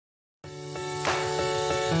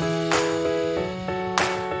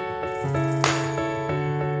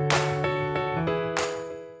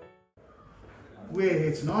we're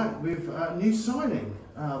here tonight with a new signing,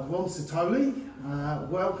 Ron Sithole.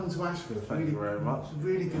 Welcome to Ashford. Thank you very much.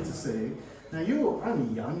 Really good to see you. Now you're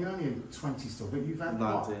only young, you're only 20 still, but you've had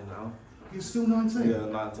 19 now. You're still 19? Yeah,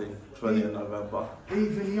 19, 20 in November.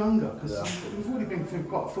 Even younger, because you've already been through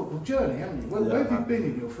quite a football journey, haven't you? Where have you been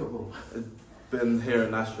in your football? Been here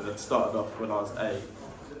in Ashford. It started off when I was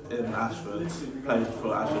 8 in Ashford, played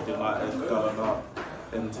for Ashford United, going up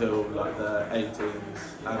until like the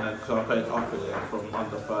 18s, and then because I played upper year from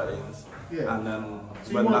under 13s, and then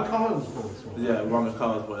so when that Carl's boys, one of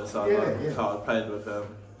Carl's boys, so I played with him,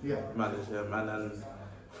 managed him, and then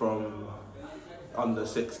from under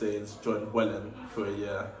 16s joined Welling for a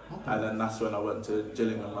year, and then that's when I went to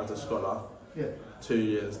Gillingham as a scholar. 2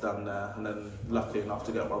 years down there, and then lucky enough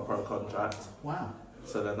to get my pro contract. Wow.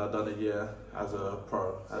 So then I've done a year as a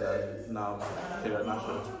pro, and then now I'm here at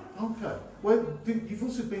Ashford. Okay. Well, you've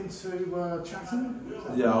also been to Chatham?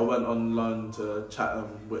 Yeah, I went on loan to Chatham,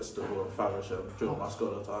 Whitstable and Faversham during my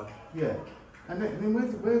scholar time. Yeah. And then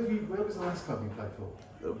where was the last club you played for?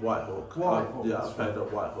 Whitehawk. I played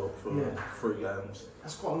at Whitehawk for 3 games.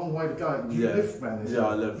 That's quite a long way to go. You live around this? Yeah,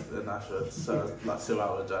 I lived in Ashford, so like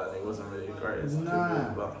 2-hour journey. It wasn't really great as a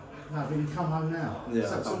kid, but you come home now.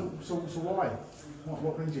 Yeah. So why?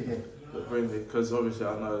 What brings you here? It brings me because obviously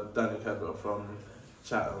I know Danny Kedler from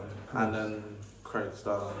Chatham, and then Craig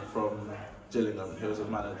Stone from Gillingham. He was a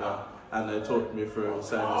manager, and they talked me through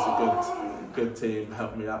saying it's a good team,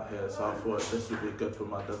 helped me out here. So I thought this would be good for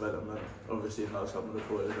my development. Obviously, know some of the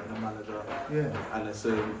boys and the manager. Yeah. And it's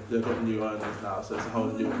they've got new owners now, so it's a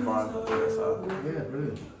whole new environment here. So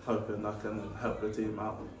brilliant. Hoping I can help the team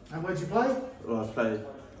out. And where'd you play? Well, I played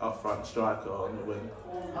up front, striker on the wing.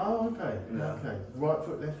 Oh, okay. Yeah. Okay. Right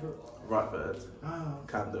foot, left foot? Right footed. Oh.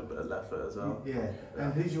 Can do a bit of left foot as well. Yeah.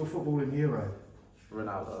 And who's your footballing hero?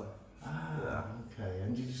 Ronaldo. Okay.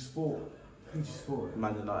 And did you support? Who did you support?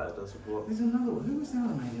 Man United I support. There's another one. Who was the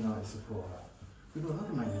other Man United supporter? We've got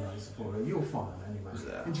another Man United supporter. You'll find him anyway.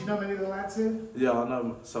 Yeah. And do you know many of the lads here? Yeah, I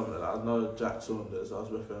know some of them. I know Jack Saunders. I was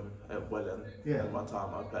with him at Welling in my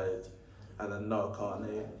time I played. And then Noah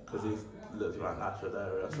Carney, because he lives around the Ashford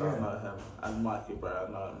area, so I know him. And Mikey Bray, I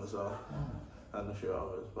know him as well. And a few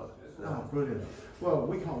others, but Oh, brilliant. Well,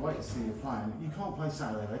 we can't wait to see you playing. You can't play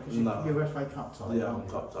Saturday, because you're FA Cup tied. Yeah, I'm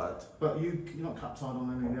cup tied. But you're not cup tied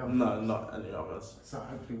on any of the others? No, not any others. So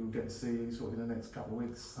hopefully we'll get to see you sort of in the next couple of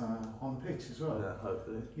weeks on the pitch as well. Yeah,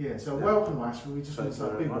 hopefully. Yeah, so welcome to Ashford. We just want to say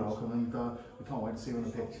a big welcome, and we can't wait to see you on the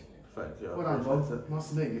pitch. Thank you. Well done, Rob. Nice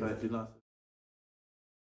to meet you. Thank you. Nice.